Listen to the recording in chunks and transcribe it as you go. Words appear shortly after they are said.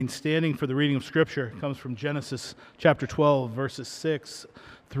Standing for the reading of Scripture comes from Genesis chapter 12, verses 6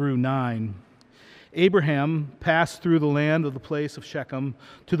 through 9. Abraham passed through the land of the place of Shechem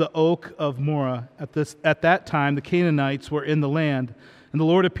to the oak of Moreh. At that time the Canaanites were in the land, and the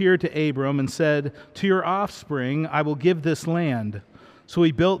Lord appeared to Abram and said, "To your offspring I will give this land." So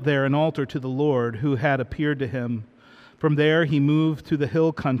he built there an altar to the Lord who had appeared to him. From there he moved to the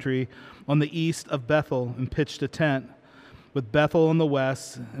hill country on the east of Bethel and pitched a tent, with Bethel on the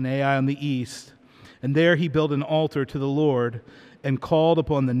west and Ai on the east. And there he built an altar to the Lord and called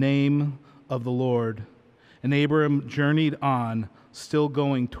upon the name of the Lord. And Abram journeyed on, still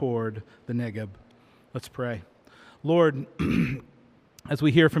going toward the Negeb. Let's pray. Lord, as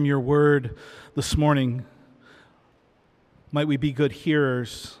we hear from your word this morning, might we be good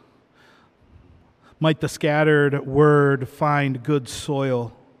hearers. Might the scattered word find good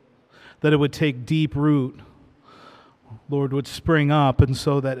soil, that it would take deep root, Lord, would spring up, and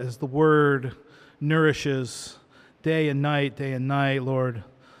so that as the word nourishes day and night, Lord,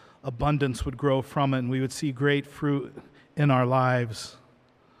 abundance would grow from it, and we would see great fruit in our lives.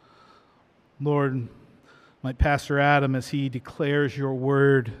 Lord, might Pastor Adam, as he declares your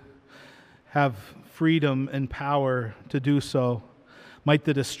word, have freedom and power to do so. Might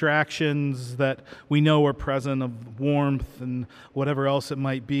the distractions that we know are present of warmth and whatever else it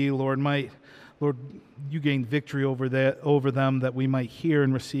might be, Lord, you gain victory over them, that we might hear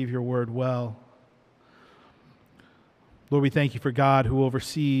and receive your word well. Lord, we thank you for God who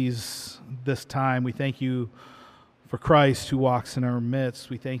oversees this time. We thank you for Christ who walks in our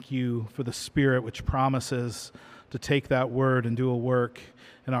midst. We thank you for the Spirit which promises to take that word and do a work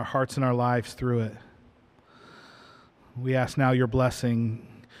in our hearts and our lives through it. We ask now your blessing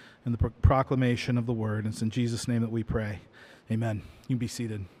in the proclamation of the word. And it's in Jesus' name that we pray. Amen. You can be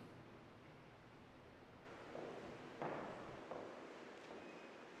seated.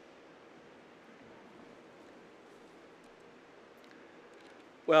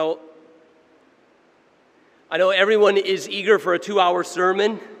 Well, I know everyone is eager for a 2-hour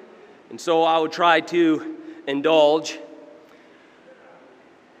sermon, and so I will try to indulge.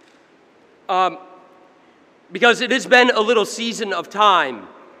 Because it has been a little season of time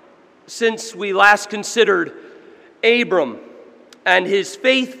since we last considered Abram and his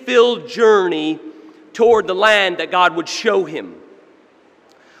faith-filled journey toward the land that God would show him.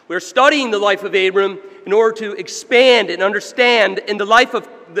 We're studying the life of Abram in order to expand and understand in the life of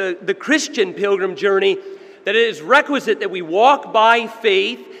the Christian pilgrim journey that it is requisite that we walk by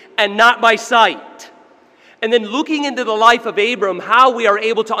faith and not by sight. And then looking into the life of Abram, how we are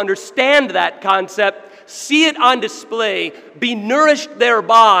able to understand that concept, see it on display, be nourished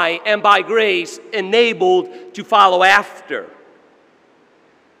thereby, and by grace enabled to follow after.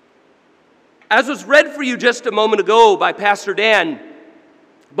 As was read for you just a moment ago by Pastor Dan,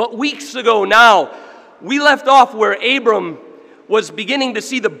 but weeks ago now, we left off where Abram was beginning to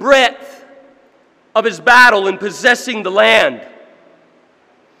see the breadth of his battle in possessing the land.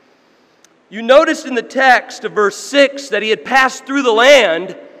 You noticed in the text of verse 6 that he had passed through the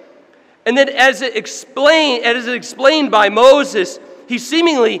land, and then as it explained by Moses, he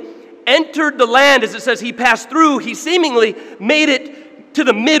seemingly entered the land. As it says he passed through, he seemingly made it to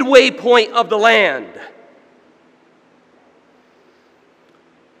the midway point of the land.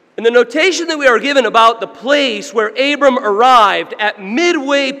 And the notation that we are given about the place where Abram arrived at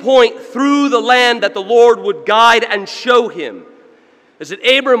midway point through the land that the Lord would guide and show him is that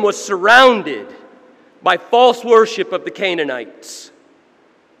Abram was surrounded by false worship of the Canaanites.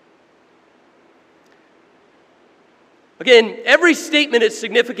 Again, every statement is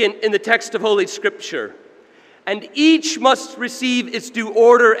significant in the text of Holy Scripture, and each must receive its due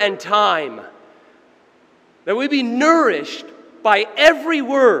order and time, that we be nourished by every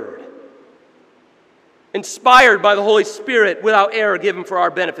word, inspired by the Holy Spirit, without error given for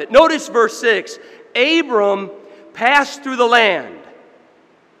our benefit. Notice verse 6, Abram passed through the land.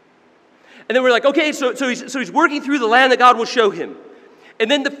 And then we're like, okay, so he's working through the land that God will show him. And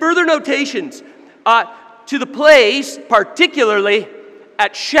then the further notations to the place, particularly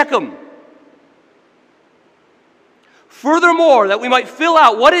at Shechem. Furthermore, that we might fill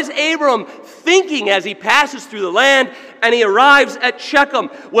out what is Abram thinking as he passes through the land and he arrives at Shechem.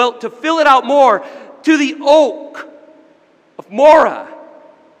 Well, to fill it out more, to the oak of Moreh.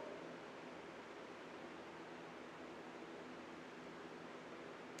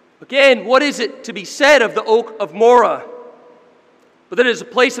 Again, what is it to be said of the oak of Moreh? But that it is a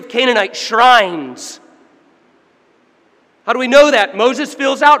place of Canaanite shrines. How do we know that? Moses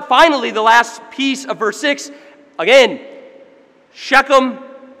fills out finally the last piece of verse 6. Again, Shechem,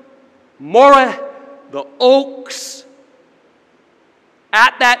 Moreh, the oaks.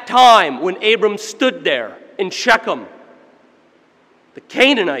 At that time, when Abram stood there in Shechem, the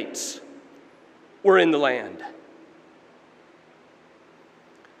Canaanites were in the land.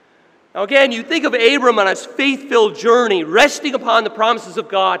 Now again, you think of Abram on his faith-filled journey, resting upon the promises of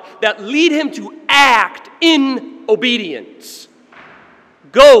God that lead him to act in obedience.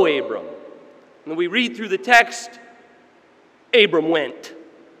 Go, Abram. And we read through the text, Abram went.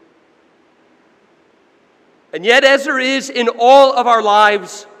 And yet, as there is in all of our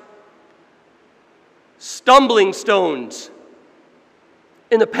lives, stumbling stones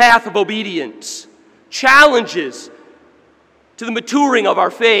in the path of obedience, challenges to the maturing of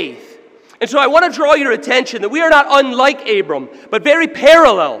our faith. And so I want to draw your attention that we are not unlike Abram, but very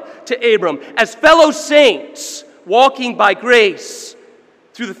parallel to Abram as fellow saints walking by grace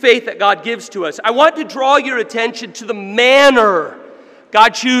through the faith that God gives to us. I want to draw your attention to the manner God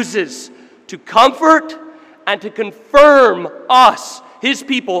chooses to comfort and to confirm us, his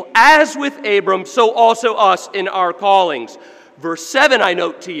people, as with Abram, so also us in our callings. Verse 7, I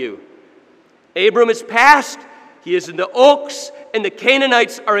note to you, Abram is past, he is in the oaks, and the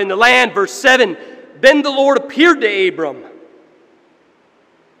Canaanites are in the land. Verse 7, then the Lord appeared to Abram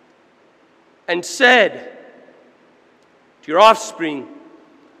and said, to your offspring,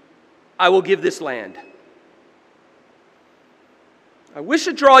 I will give this land. I wish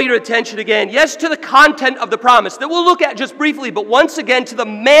to draw your attention again, yes, to the content of the promise that we'll look at just briefly, but once again to the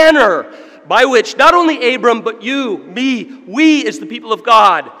manner by which not only Abram, but you, me, we as the people of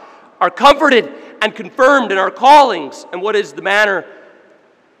God are comforted and confirmed in our callings. And what is the manner?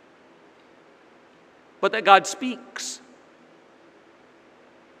 But that God speaks.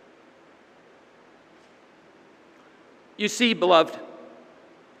 You see, beloved,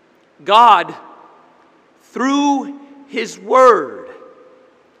 God, through his word,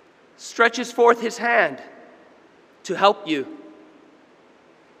 stretches forth his hand to help you,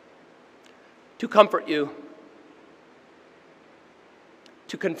 to comfort you,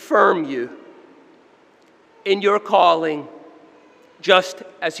 to confirm you in your calling, just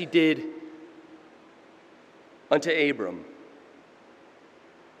as he did unto Abram.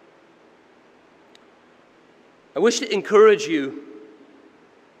 I wish to encourage you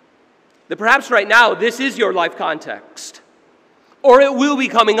that perhaps right now this is your life context, or it will be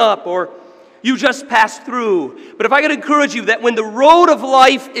coming up, or you just passed through. But if I could encourage you that when the road of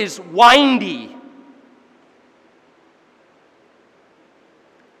life is windy,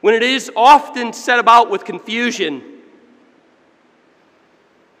 when it is often set about with confusion,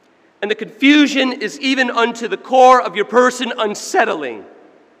 and the confusion is even unto the core of your person unsettling,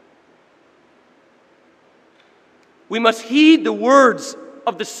 we must heed the words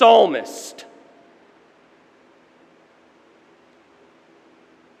of the psalmist.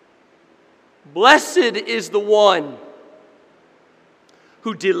 Blessed is the one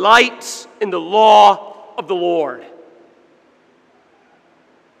who delights in the law of the Lord.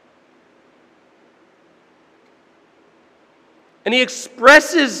 And he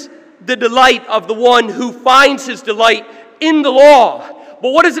expresses the delight of the one who finds his delight in the law.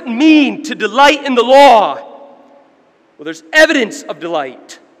 But what does it mean to delight in the law? Well, there's evidence of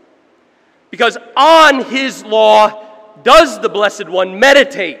delight. Because on his law does the Blessed One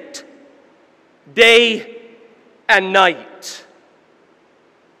meditate day and night.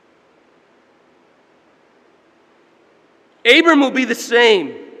 Abram will be the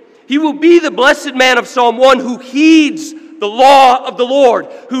same. He will be the blessed man of Psalm 1 who heeds the law of the Lord,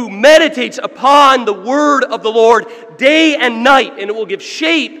 who meditates upon the word of the Lord day and night, and it will give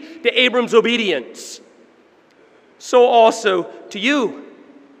shape to Abram's obedience. So also to you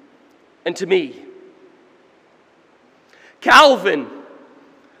and to me. Calvin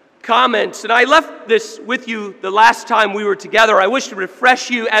comments, and I left this with you the last time we were together. I wish to refresh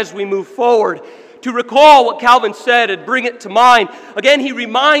you as we move forward, to recall what Calvin said and bring it to mind. Again, he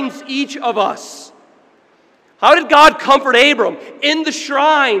reminds each of us, how did God comfort Abram in the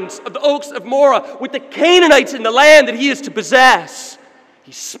shrines of the oaks of Moreh with the Canaanites in the land that he is to possess?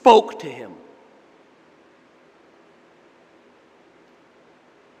 He spoke to him.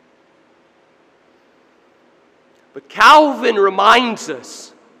 But Calvin reminds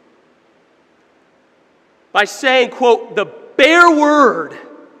us by saying, quote, the bare word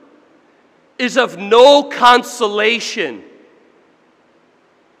is of no consolation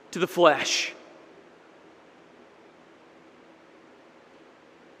to the flesh.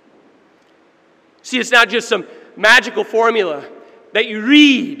 See, it's not just some magical formula that you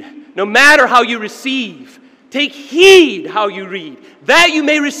read, no matter how you receive. Take heed how you read, that you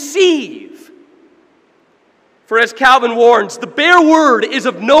may receive. For as Calvin warns, the bare word is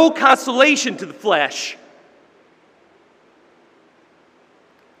of no consolation to the flesh.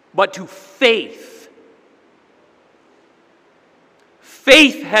 but to faith.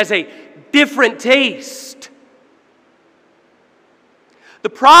 Faith has a different taste, the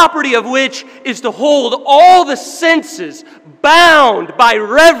property of which is to hold all the senses bound by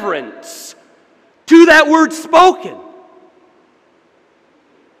reverence to that word spoken.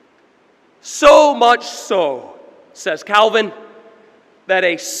 So much so, says Calvin, that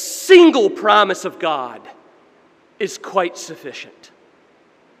a single promise of God is quite sufficient.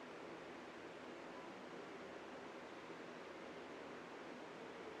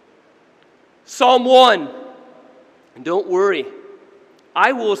 Psalm 1, and don't worry,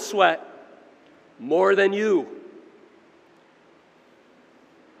 I will sweat more than you.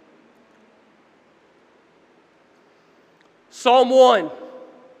 Psalm 1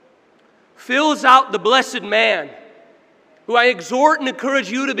 fills out the blessed man who I exhort and encourage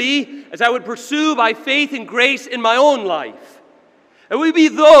you to be, as I would pursue by faith and grace in my own life. And we be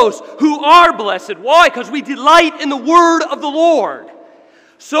those who are blessed. Why? Because we delight in the word of the Lord.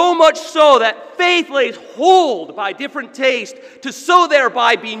 So much so that faith lays hold by different taste to so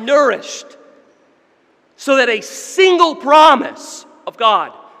thereby be nourished, so that a single promise of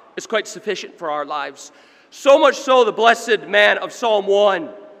God is quite sufficient for our lives. So much so the blessed man of Psalm 1,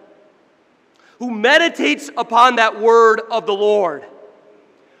 who meditates upon that word of the Lord,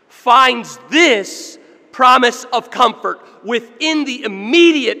 finds this promise of comfort within the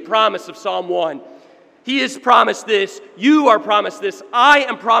immediate promise of Psalm 1. He is promised this, you are promised this, I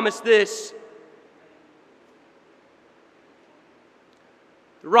am promised this.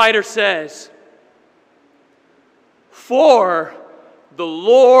 The writer says, "For the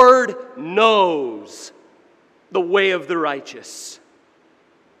Lord knows the way of the righteous,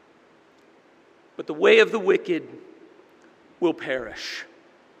 but the way of the wicked will perish."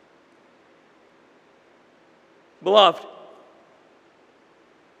 Beloved,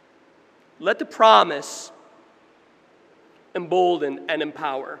 let the promise embolden and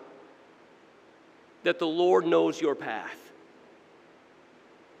empower that the Lord knows your path.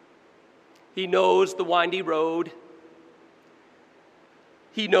 He knows the windy road.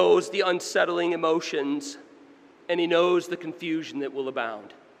 He knows the unsettling emotions, and He knows the confusion that will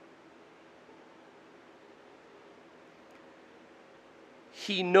abound.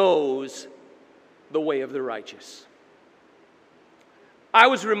 He knows the way of the righteous. I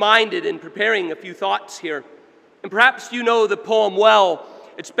was reminded in preparing a few thoughts here, and perhaps you know the poem well.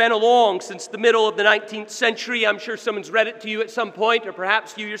 It's been along since the middle of the 19th century. I'm sure someone's read it to you at some point, or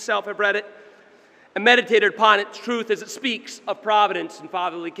perhaps you yourself have read it and meditated upon its truth as it speaks of providence and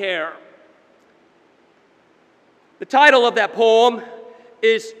fatherly care. The title of that poem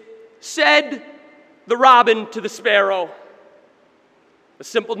is "Said the Robin to the Sparrow." A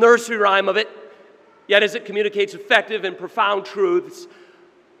simple nursery rhyme of it, yet as it communicates effective and profound truths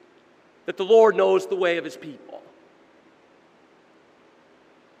that the Lord knows the way of His people.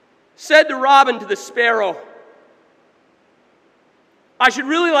 Said the robin to the sparrow, "I should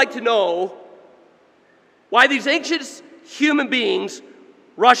really like to know why these anxious human beings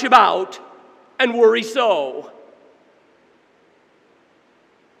rush about and worry so."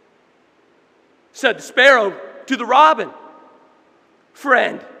 Said the sparrow to the robin,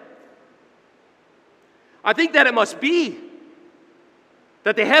 "Friend, I think that it must be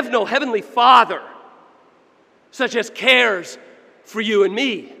that they have no heavenly Father such as cares for you and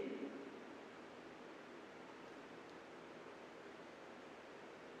me."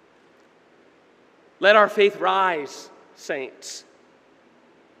 Let our faith rise, saints.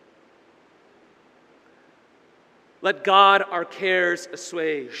 Let God our cares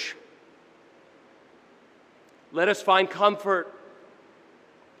assuage. Let us find comfort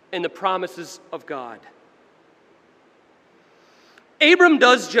in the promises of God. Abram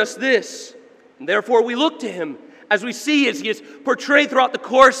does just this, and therefore we look to him as we see as he is portrayed throughout the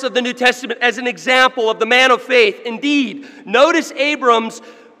course of the New Testament as an example of the man of faith. Indeed, notice Abram's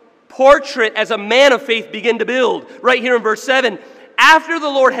portrait as a man of faith begin to build. Right here in verse 7, after the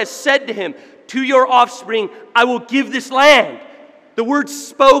Lord has said to him, "To your offspring I will give this land." The word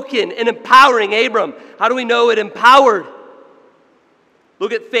spoken and empowering Abram. How do we know it empowered?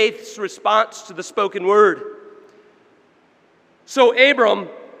 Look at faith's response to the spoken word. So Abram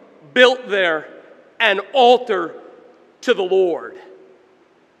built there an altar to the Lord.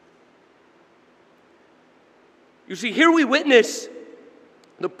 You see, here we witness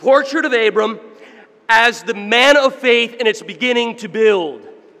the portrait of Abram as the man of faith and it's beginning to build.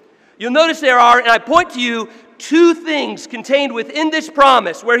 You'll notice there are, and I point to you, two things contained within this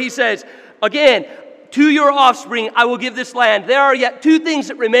promise where he says, again, "To your offspring I will give this land." There are yet two things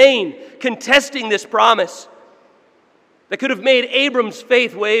that remain contesting this promise. that could have made Abram's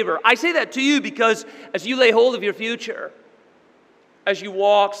faith waver. I say that to you because as you lay hold of your future, as you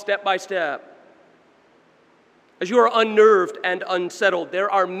walk step by step, as you are unnerved and unsettled, there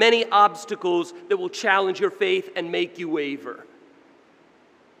are many obstacles that will challenge your faith and make you waver.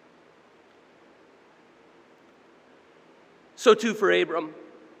 So too for Abram.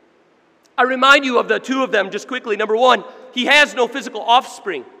 I remind you of the two of them just quickly. Number one, he has no physical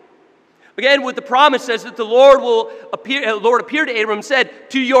offspring. Again, with the promise says that the Lord appeared to Abram and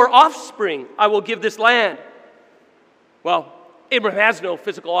said, "To your offspring I will give this land." Well, Abram has no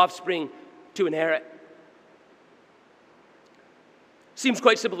physical offspring to inherit. Seems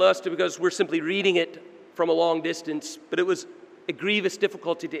quite simple to us because we're simply reading it from a long distance, but it was a grievous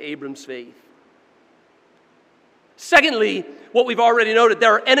difficulty to Abram's faith. Secondly, what we've already noted,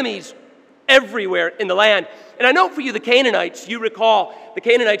 there are enemies everywhere in the land. And I know for you the Canaanites, you recall, the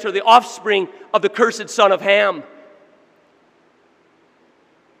Canaanites are the offspring of the cursed son of Ham.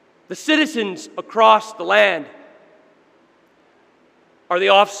 The citizens across the land are the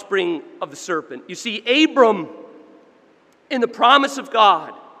offspring of the serpent. You see, Abram, in the promise of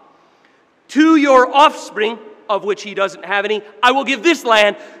God, to your offspring, of which he doesn't have any, I will give this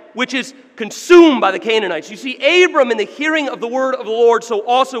land, which is consumed by the Canaanites. You see, Abram, in the hearing of the word of the Lord, so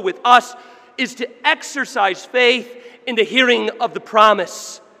also with us, is to exercise faith in the hearing of the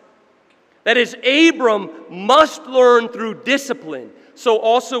promise. That is, Abram must learn through discipline, so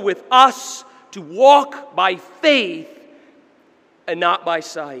also with us, to walk by faith and not by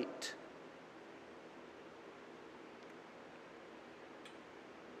sight.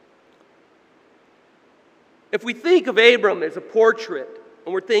 If we think of Abram as a portrait,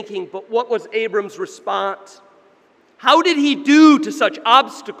 and we're thinking, but what was Abram's response? How did he do to such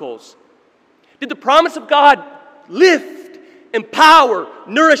obstacles? Did the promise of God lift, empower,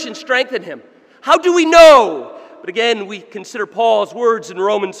 nourish, and strengthen him? How do we know? But again, we consider Paul's words in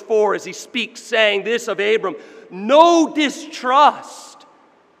Romans 4 as he speaks, saying this of Abram: no distrust.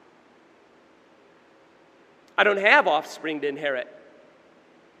 I don't have offspring to inherit.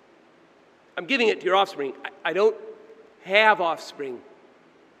 I'm giving it to your offspring. I don't have offspring.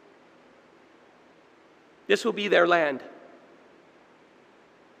 This will be their land.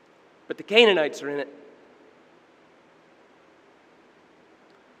 But the Canaanites are in it.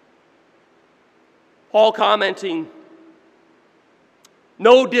 Paul commenting,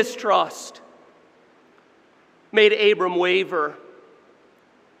 no distrust made Abram waver.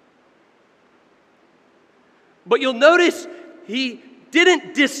 But you'll notice he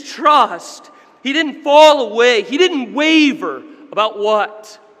didn't distrust, he didn't fall away, he didn't waver about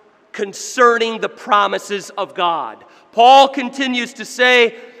what? Concerning the promises of God. Paul continues to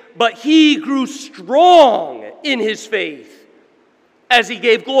say, but he grew strong in his faith as he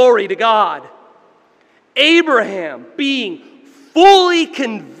gave glory to God. Abraham being fully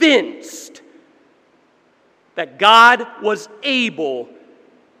convinced that God was able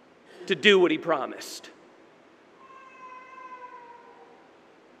to do what he promised.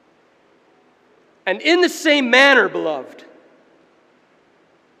 And in the same manner, beloved,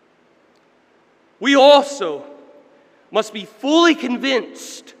 we also must be fully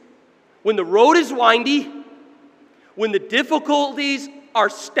convinced when the road is windy, when the difficulties are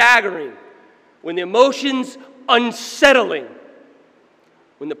staggering, when the emotions unsettling,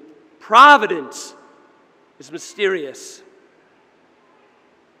 when the providence is mysterious.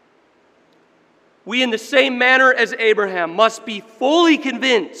 We, in the same manner as Abraham, must be fully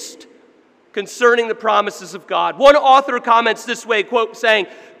convinced concerning the promises of God. One author comments this way, quote, saying,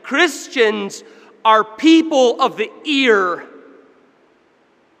 Christians are people of the ear,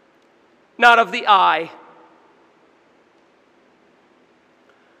 not of the eye.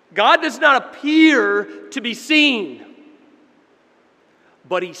 God does not appear to be seen,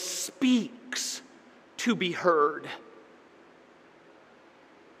 but he speaks to be heard.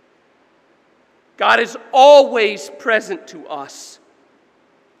 God is always present to us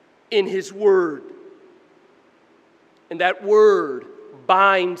in his word, and that word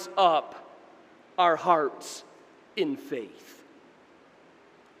binds up our hearts in faith.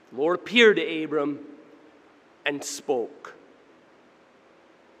 The Lord appeared to Abram and spoke.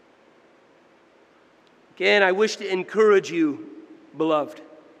 Again, I wish to encourage you, beloved.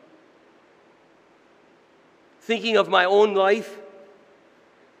 Thinking of my own life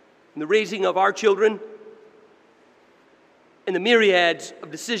and the raising of our children and the myriads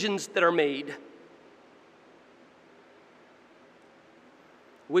of decisions that are made,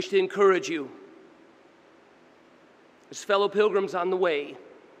 I wish to encourage you as fellow pilgrims on the way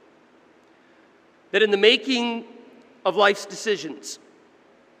that in the making of life's decisions,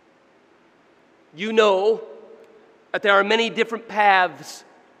 you know that there are many different paths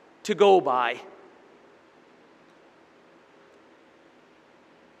to go by.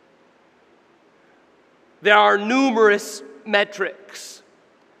 There are numerous metrics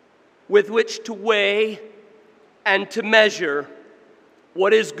with which to weigh and to measure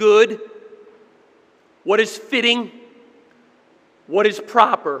what is good, what is fitting, what is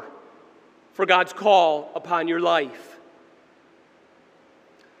proper for God's call upon your life.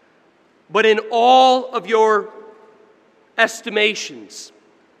 But in all of your estimations,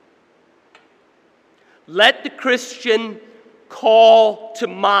 let the Christian call to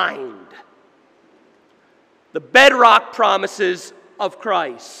mind the bedrock promises of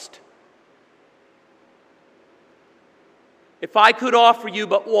Christ. If I could offer you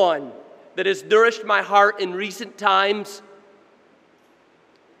but one that has nourished my heart in recent times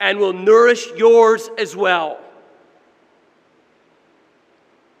and will nourish yours as well,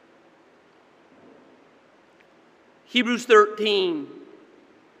 Hebrews 13.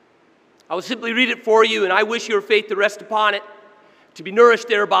 I will simply read it for you, and I wish your faith to rest upon it, to be nourished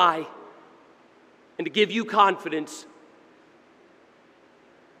thereby, and to give you confidence.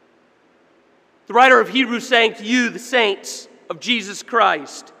 The writer of Hebrews saying to you, the saints of Jesus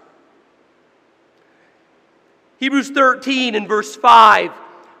Christ, Hebrews 13 and verse 5,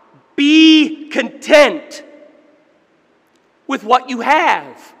 be content with what you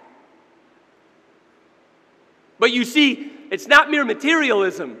have. But you see, it's not mere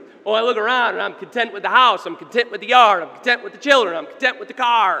materialism. Oh, I look around and I'm content with the house, I'm content with the yard, I'm content with the children, I'm content with the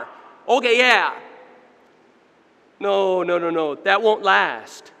car. Okay, yeah. No. That won't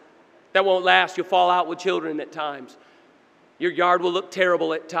last. That won't last. You'll fall out with children at times. Your yard will look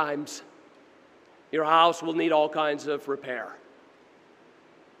terrible at times. Your house will need all kinds of repair.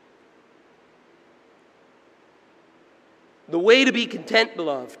 The way to be content,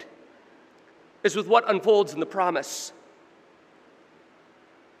 beloved, is with what unfolds in the promise.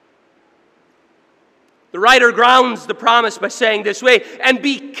 The writer grounds the promise by saying this way, and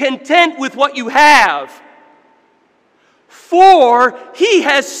be content with what you have. For he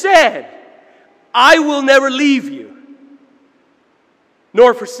has said, I will never leave you,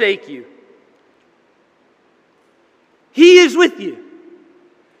 nor forsake you. He is with you.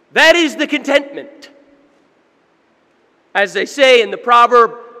 That is the contentment. As they say in the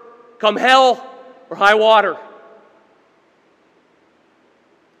proverb, come hell or high water.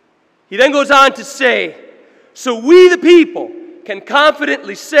 He then goes on to say, so we the people can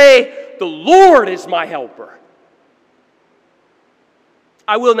confidently say, the Lord is my helper.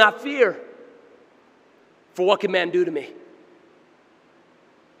 I will not fear, for what can man do to me?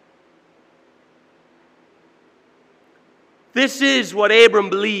 This is what Abram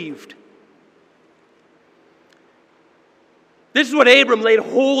believed. This is what Abram laid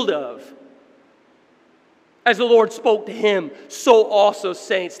hold of. As the Lord spoke to him, so also,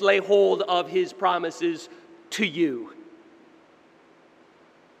 saints, lay hold of his promises to you.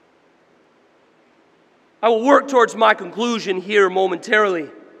 I will work towards my conclusion here momentarily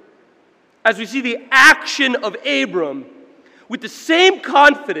as we see the action of Abram with the same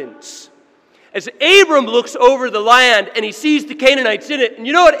confidence as Abram looks over the land and he sees the Canaanites in it. And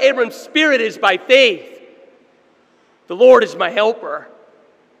you know what Abram's spirit is by faith? The Lord is my helper.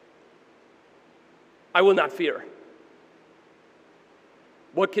 I will not fear.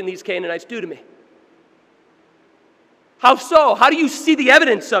 What can these Canaanites do to me? How so? How do you see the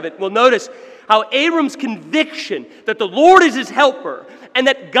evidence of it? Well, notice how Abram's conviction that the Lord is his helper and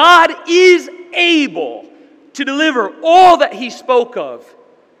that God is able to deliver all that he spoke of.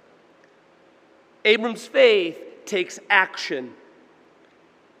 Abram's faith takes action.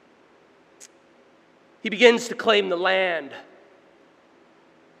 He begins to claim the land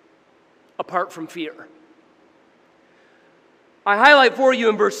apart from fear. I highlight for you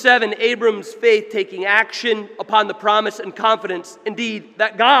in verse 7 Abram's faith taking action upon the promise and confidence, indeed,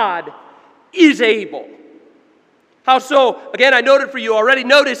 that God is able. How so? Again, I noted for you already.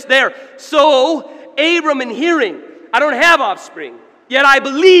 Notice there. So, Abram in hearing, I don't have offspring, yet I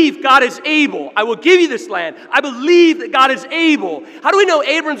believe God is able. I will give you this land. I believe that God is able. How do we know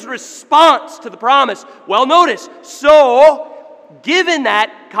Abram's response to the promise? Well, notice. So, given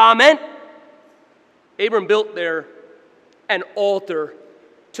that comment, Abram built there an altar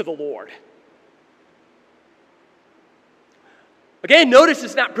to the Lord. Again, notice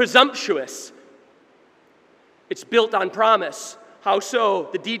it's not presumptuous. It's built on promise. How so?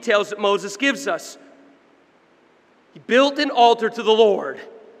 The details that Moses gives us. He built an altar to the Lord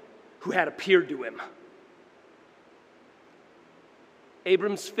who had appeared to him.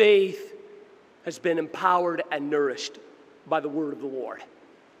 Abram's faith has been empowered and nourished by the word of the Lord.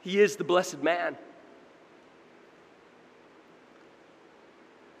 He is the blessed man.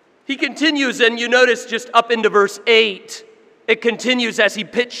 He continues, and you notice just up into verse 8, it continues as he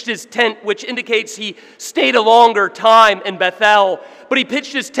pitched his tent, which indicates he stayed a longer time in Bethel. But he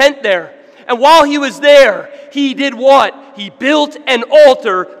pitched his tent there. And while he was there, he did what? He built an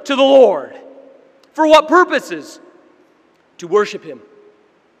altar to the Lord. For what purposes? To worship him.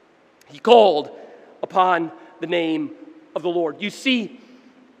 He called upon the name of the Lord. You see,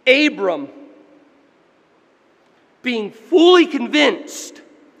 Abram, being fully convinced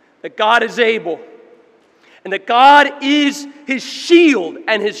that God is able, and that God is his shield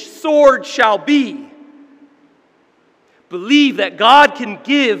and his sword shall be, believe that God can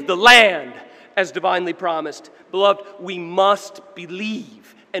give the land as divinely promised. Beloved, we must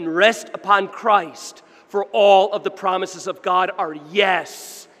believe and rest upon Christ, for all of the promises of God are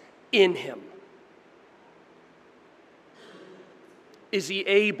yes in him. Is he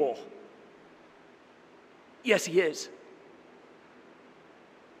able? Yes, he is.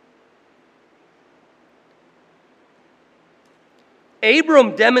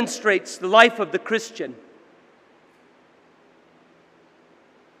 Abram demonstrates the life of the Christian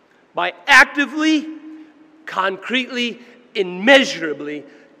by actively, concretely, immeasurably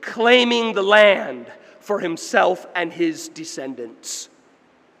claiming the land for himself and his descendants.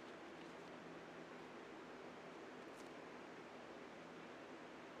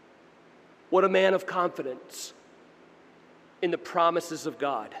 What a man of confidence in the promises of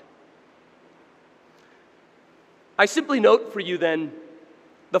God. I simply note for you then,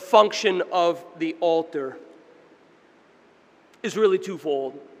 the function of the altar is really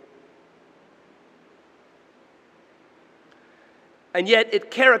twofold. And yet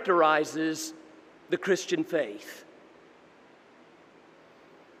it characterizes the Christian faith.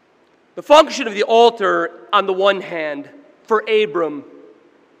 The function of the altar, on the one hand, for Abram,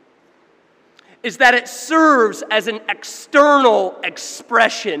 is that it serves as an external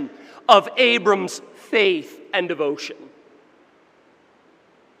expression of Abram's faith and devotion.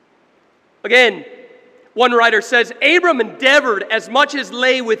 Again, one writer says, Abram endeavored as much as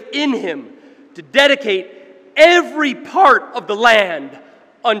lay within him to dedicate every part of the land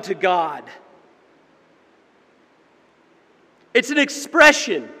unto God. It's an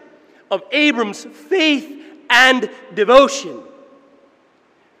expression of Abram's faith and devotion.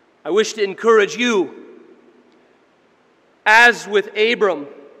 I wish to encourage you, as with Abram,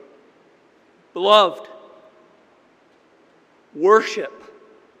 beloved, worship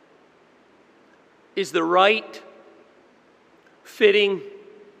is the right, fitting,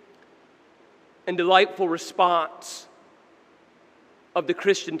 and delightful response of the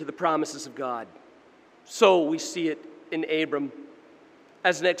Christian to the promises of God. So we see it in Abram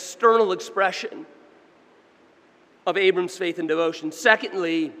as an external expression of Abram's faith and devotion.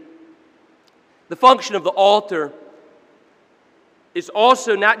 Secondly, the function of the altar is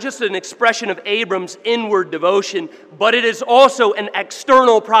also not just an expression of Abram's inward devotion, but it is also an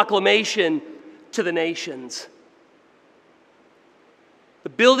external proclamation to the nations. The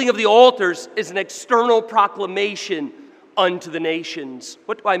building of the altars is an external proclamation unto the nations.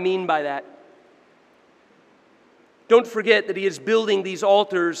 What do I mean by that? Don't forget that he is building these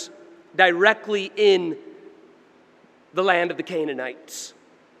altars directly in the land of the Canaanites.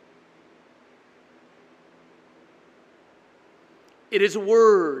 It is a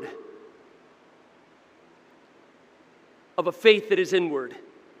word of a faith that is inward,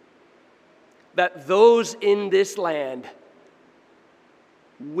 that those in this land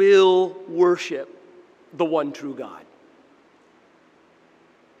will worship the one true God.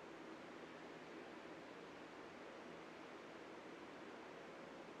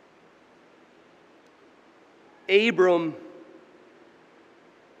 Abram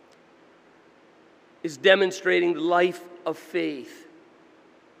is demonstrating the life of faith,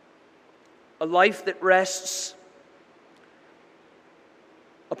 a life that rests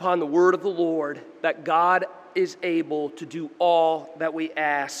upon the word of the Lord, that God is able to do all that we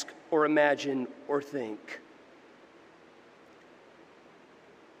ask or imagine or think.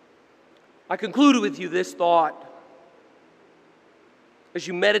 I conclude with you this thought as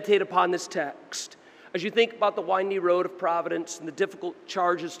you meditate upon this text, as you think about the windy road of providence and the difficult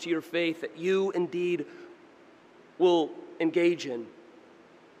charges to your faith that you indeed will engage in.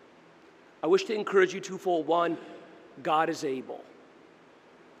 I wish to encourage you twofold. One, God is able.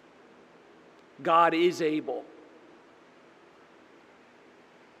 God is able.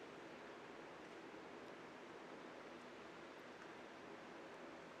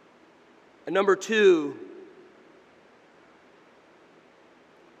 And number two,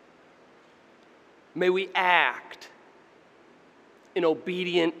 may we act in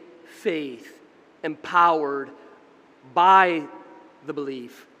obedient faith, empowered by the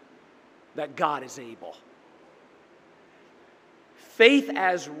belief that God is able. Faith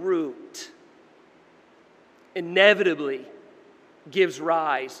as root inevitably gives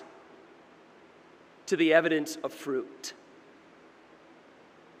rise to the evidence of fruit.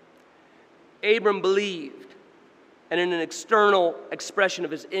 Abram believed, and in an external expression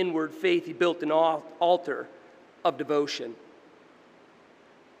of his inward faith, he built an altar of devotion.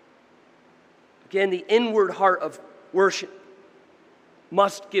 Again, the inward heart of worship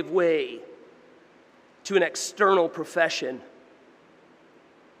must give way to an external profession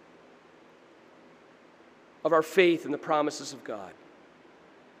of our faith in the promises of God.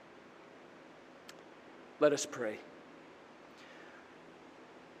 Let us pray.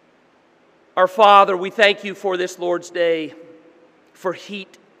 Our Father, we thank you for this Lord's Day, for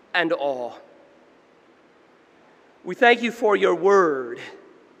heat and awe. We thank you for your word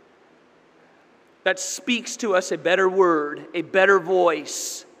that speaks to us a better word, a better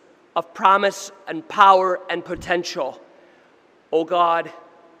voice of promise and power and potential. Oh God,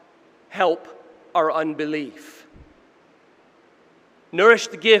 help our unbelief. Nourish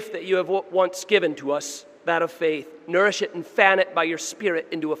the gift that you have once given to us, that of faith. Nourish it and fan it by your Spirit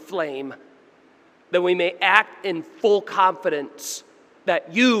into a flame, that we may act in full confidence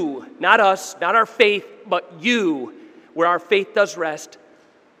that you, not us, not our faith, but you, where our faith does rest,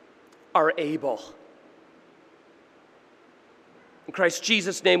 are able. In Christ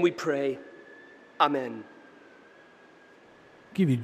Jesus' name we pray. Amen. Give you